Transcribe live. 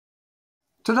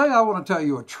Today, I want to tell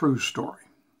you a true story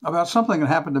about something that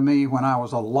happened to me when I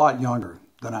was a lot younger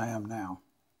than I am now.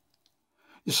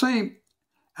 You see,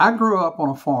 I grew up on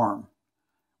a farm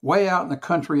way out in the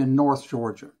country in North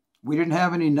Georgia. We didn't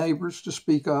have any neighbors to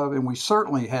speak of, and we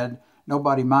certainly had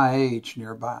nobody my age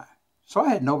nearby. So I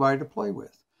had nobody to play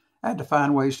with. I had to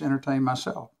find ways to entertain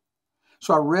myself.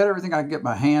 So I read everything I could get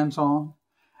my hands on.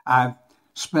 I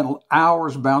spent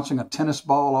hours bouncing a tennis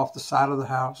ball off the side of the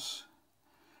house.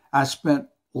 I spent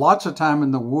lots of time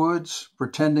in the woods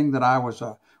pretending that I was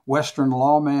a Western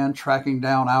lawman tracking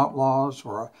down outlaws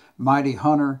or a mighty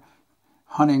hunter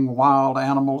hunting wild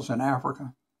animals in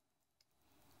Africa.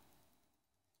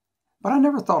 But I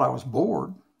never thought I was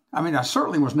bored. I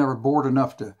certainly was never bored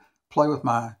enough to play with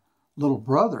my little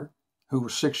brother, who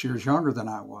was 6 years younger than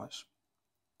I was.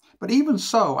 But even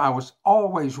so, I was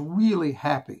always really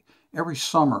happy every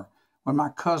summer when my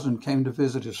cousin came to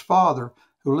visit his father,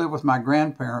 who lived with my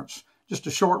grandparents just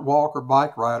a short walk or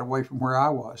bike ride away from where I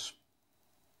was.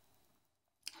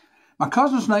 My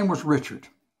cousin's name was Richard.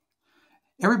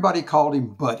 Everybody called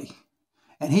him Buddy,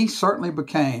 and he certainly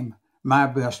became my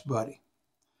best buddy.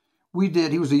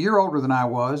 He was a year older than I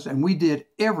was, and we did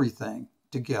everything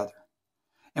together.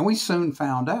 And we soon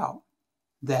found out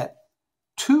that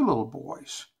two little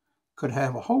boys could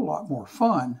have a whole lot more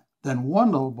fun than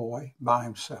one little boy by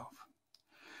himself.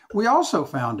 We also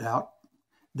found out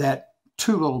that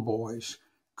two little boys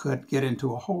could get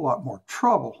into a whole lot more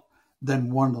trouble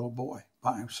than one little boy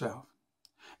by himself.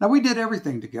 Now, we did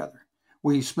everything together.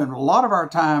 We spent a lot of our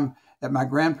time at my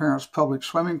grandparents' public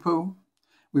swimming pool.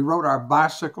 We rode our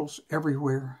bicycles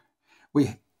everywhere.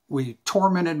 We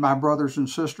tormented my brothers and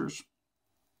sisters.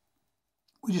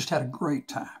 We just had a great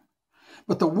time.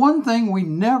 But the one thing we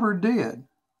never did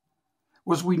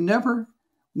was we never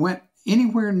went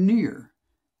anywhere near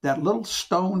that little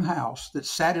stone house that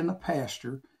sat in the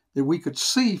pasture that we could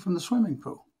see from the swimming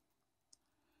pool.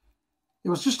 It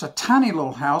was just a tiny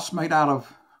little house made out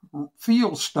of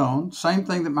field stone, same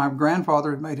thing that my grandfather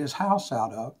had made his house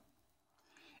out of.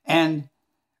 And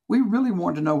we really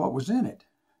wanted to know what was in it.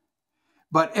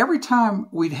 But every time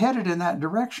we'd headed in that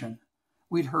direction,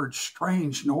 we'd heard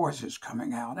strange noises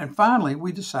coming out. And finally,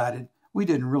 we decided we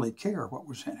didn't really care what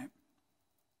was in it.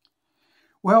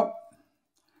 Well,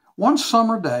 one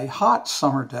summer day, hot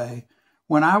summer day,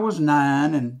 when I was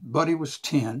 9 and Buddy was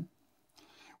 10,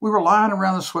 we were lying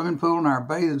around the swimming pool in our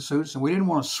bathing suits, and we didn't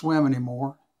want to swim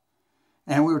anymore.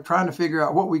 And we were trying to figure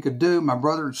out what we could do. My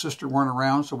brother and sister weren't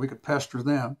around, so we could pester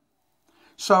them.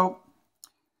 So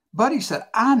Buddy said,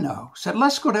 I know. Said,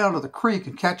 let's go down to the creek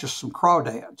and catch us some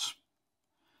crawdads.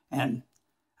 And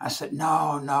I said, no,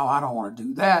 I don't want to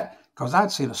do that, because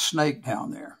I'd seen a snake down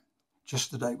there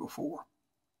just the day before.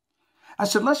 I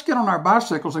said, let's get on our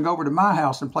bicycles and go over to my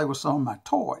house and play with some of my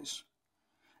toys.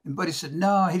 And Buddy said,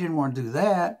 no, he didn't want to do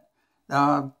that.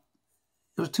 It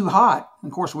was too hot.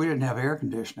 And of course, we didn't have air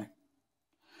conditioning.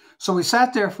 So we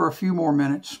sat there for a few more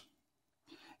minutes.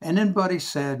 And then Buddy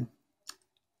said,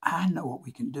 I know what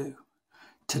we can do.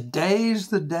 Today's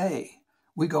the day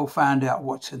we go find out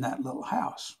what's in that little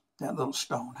house, that little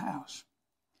stone house.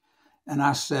 And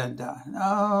I said,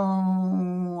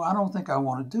 no, I don't think I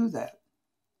want to do that.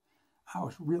 I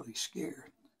was really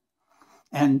scared.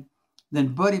 And then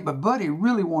Buddy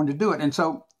really wanted to do it. And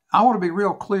so I want to be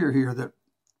real clear here that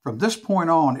from this point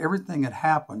on, everything that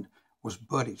happened was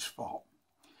Buddy's fault,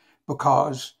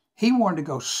 because he wanted to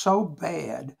go so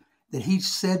bad that he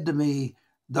said to me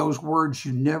those words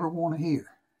you never want to hear.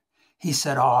 He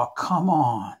said, oh, come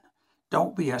on.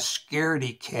 Don't be a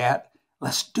scaredy cat.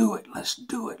 Let's do it. Let's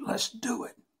do it. Let's do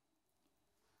it.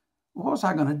 What was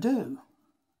I going to do?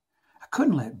 I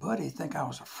couldn't let Buddy think I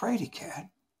was a fraidy cat.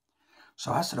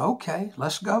 So I said, okay,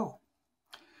 let's go.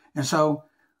 And so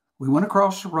we went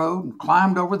across the road and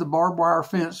climbed over the barbed wire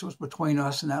fence that was between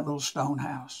us and that little stone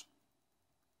house.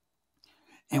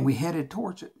 And we headed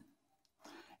towards it.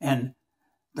 And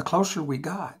the closer we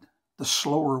got, the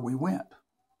slower we went.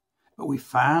 But we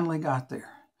finally got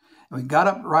there. And we got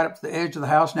up right up to the edge of the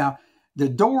house. Now, the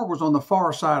door was on the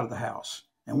far side of the house.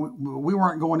 And we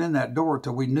weren't going in that door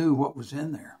till we knew what was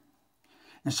in there.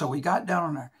 And so we got down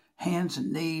on our hands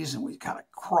and knees, and we kind of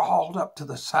crawled up to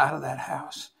the side of that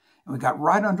house. And we got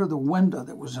right under the window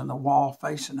that was in the wall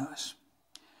facing us.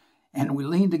 And we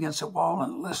leaned against the wall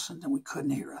and listened, and we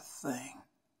couldn't hear a thing.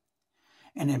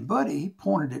 And then Buddy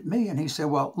pointed at me, and he said,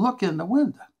 well, look in the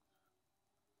window.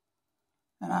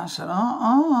 And I said,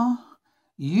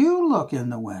 you look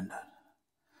in the window.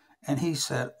 And he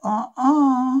said,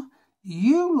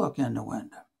 you look in the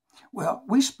window. Well,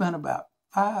 we spent about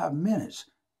 5 minutes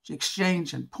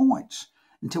exchanging points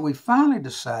until we finally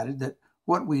decided that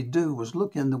what we'd do was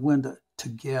look in the window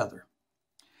together.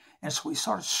 And so we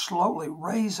started slowly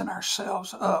raising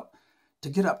ourselves up to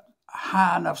get up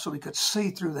high enough so we could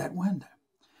see through that window.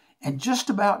 And just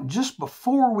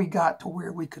before we got to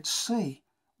where we could see,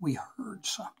 we heard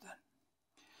something.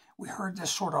 We heard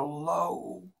this sort of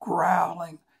low,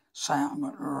 growling sound.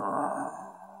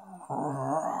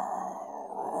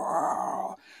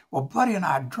 Well, Buddy and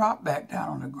I dropped back down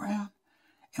on the ground,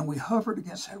 and we hovered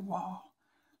against that wall,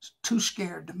 too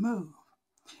scared to move.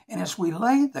 And as we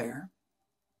lay there,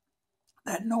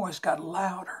 that noise got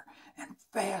louder and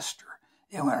faster.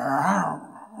 It went,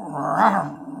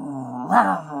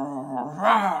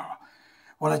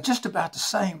 well, at just about the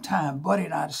same time, Buddy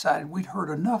and I decided we'd heard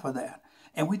enough of that,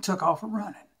 and we took off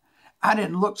running. I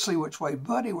didn't look to see which way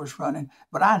Buddy was running,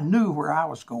 but I knew where I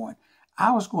was going.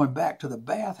 I was going back to the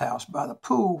bathhouse by the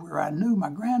pool where I knew my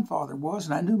grandfather was,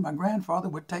 and I knew my grandfather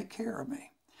would take care of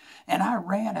me. And I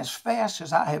ran as fast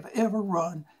as I have ever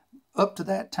run up to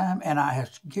that time, and I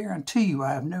guarantee you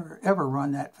I have never, ever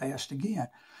run that fast again.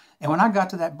 And when I got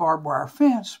to that barbed wire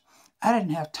fence, I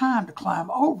didn't have time to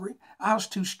climb over it. I was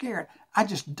too scared. I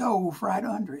just dove right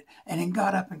under it and then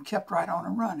got up and kept right on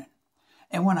and running.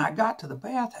 And when I got to the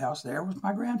bathhouse, there was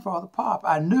my grandfather, Pop.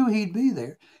 I knew he'd be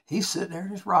there. He's sitting there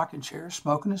in his rocking chair,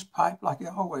 smoking his pipe like he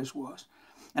always was.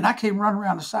 And I came running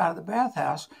around the side of the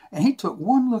bathhouse, and he took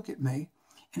one look at me,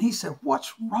 and he said,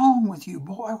 "What's wrong with you,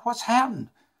 boy? What's happened?"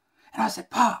 And I said,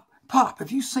 Pop,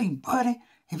 have you seen Buddy?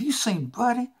 Have you seen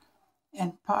Buddy?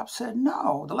 And Pop said,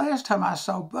 "No, the last time I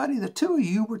saw Buddy, the two of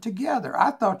you were together.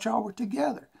 I thought y'all were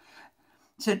together."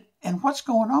 He said, "And what's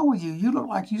going on with you? You look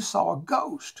like you saw a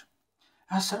ghost."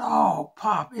 I said, "Oh,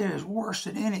 Pop, it is worse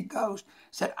than any ghost." He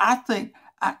said, I think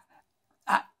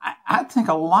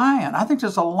a lion. I think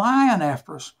there's a lion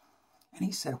after us." And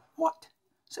he said, "What?"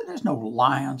 I said, "There's no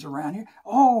lions around here."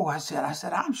 "Oh," I said,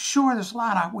 "I'm sure there's a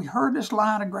lion. We heard this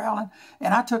lion growling,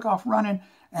 and I took off running,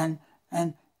 and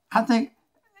I think,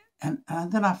 and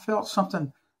then I felt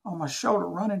something on my shoulder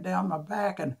running down my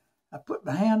back, and I put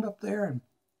my hand up there and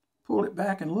pulled it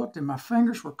back and looked, and my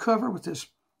fingers were covered with this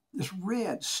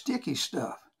red, sticky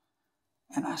stuff."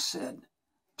 And I said,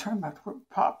 turned back to where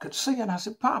Pop could see, and I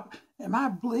said, "Pop, am I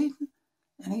bleeding?"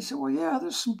 And he said, "Well, yeah,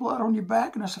 there's some blood on your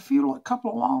back, and there's a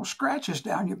couple of long scratches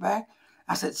down your back."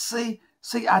 I said, see,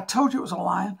 I told you it was a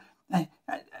lion.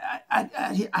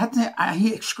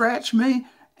 He scratched me,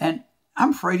 and I'm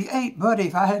afraid he ate Buddy.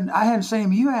 If I hadn't seen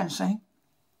him, you hadn't seen him.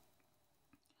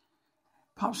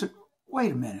 Pop said,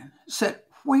 "Wait a minute." He said,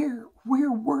 where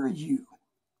were you?"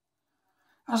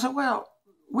 I said, "Well,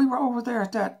 we were over there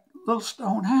at that little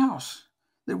stone house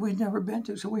that we'd never been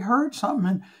to. So we heard something,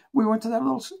 and we went to that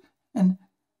little, and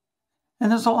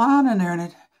there's a lion in there,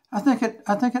 and I think it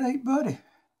ate Buddy."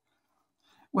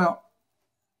 Well,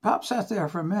 Pop sat there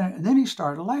for a minute, and then he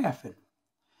started laughing.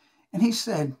 And he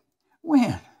said,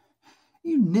 "Win,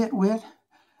 you nitwit,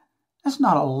 that's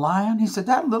not a lion." He said,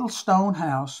 "That little stone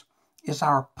house is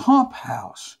our pump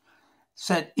house."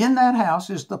 Said, "In that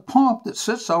house is the pump that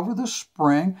sits over the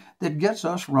spring that gets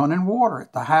us running water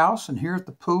at the house and here at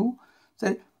the pool."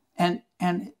 Said, and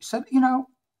said,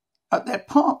 that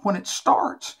pump, when it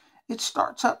starts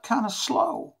up kind of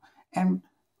slow, and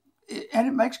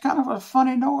it makes kind of a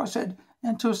funny noise. Said,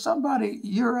 and to somebody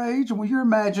your age and with your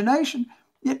imagination,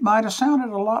 it might have sounded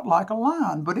a lot like a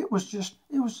lion, but it was just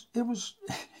it was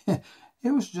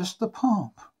just the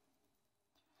pump.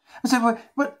 I said,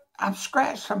 but I'm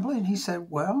scratched, I'm bleeding." He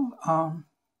said, "Well,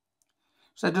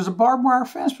 there's a barbed wire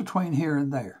fence between here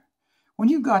and there. When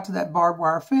you got to that barbed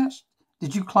wire fence,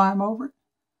 did you climb over it?"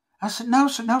 I said, no,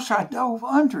 sir, I dove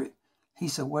under it." He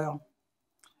said, "Well,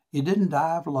 you didn't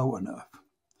dive low enough.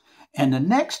 And the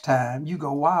next time you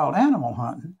go wild animal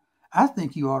hunting, I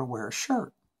think you ought to wear a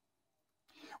shirt."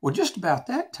 Well, just about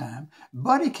that time,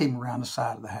 Buddy came around the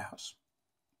side of the house.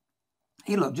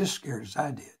 He looked just scared as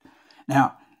I did.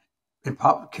 Now, and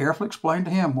Pop carefully explained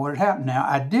to him what had happened. Now,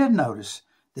 I did notice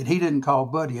that he didn't call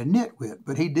Buddy a nitwit,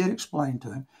 but he did explain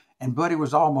to him, and Buddy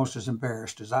was almost as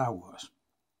embarrassed as I was.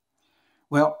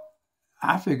 Well,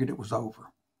 I figured it was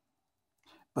over.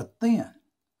 But then,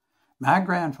 my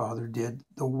grandfather did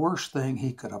the worst thing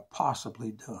he could have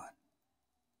possibly done.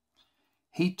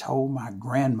 He told my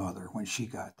grandmother when she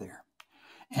got there.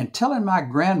 And telling my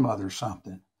grandmother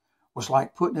something was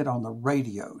like putting it on the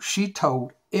radio. She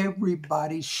told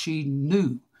everybody she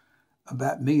knew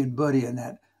about me and Buddy in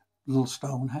that little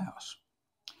stone house.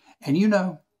 And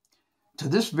to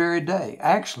this very day,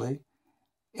 actually,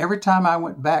 every time I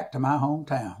went back to my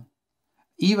hometown,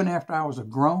 even after I was a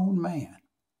grown man,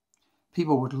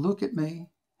 people would look at me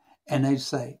and they'd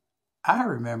say, "I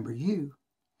remember you.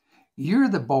 You're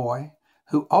the boy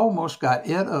who almost got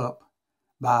ate up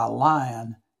by a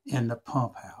lion in the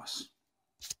pump house.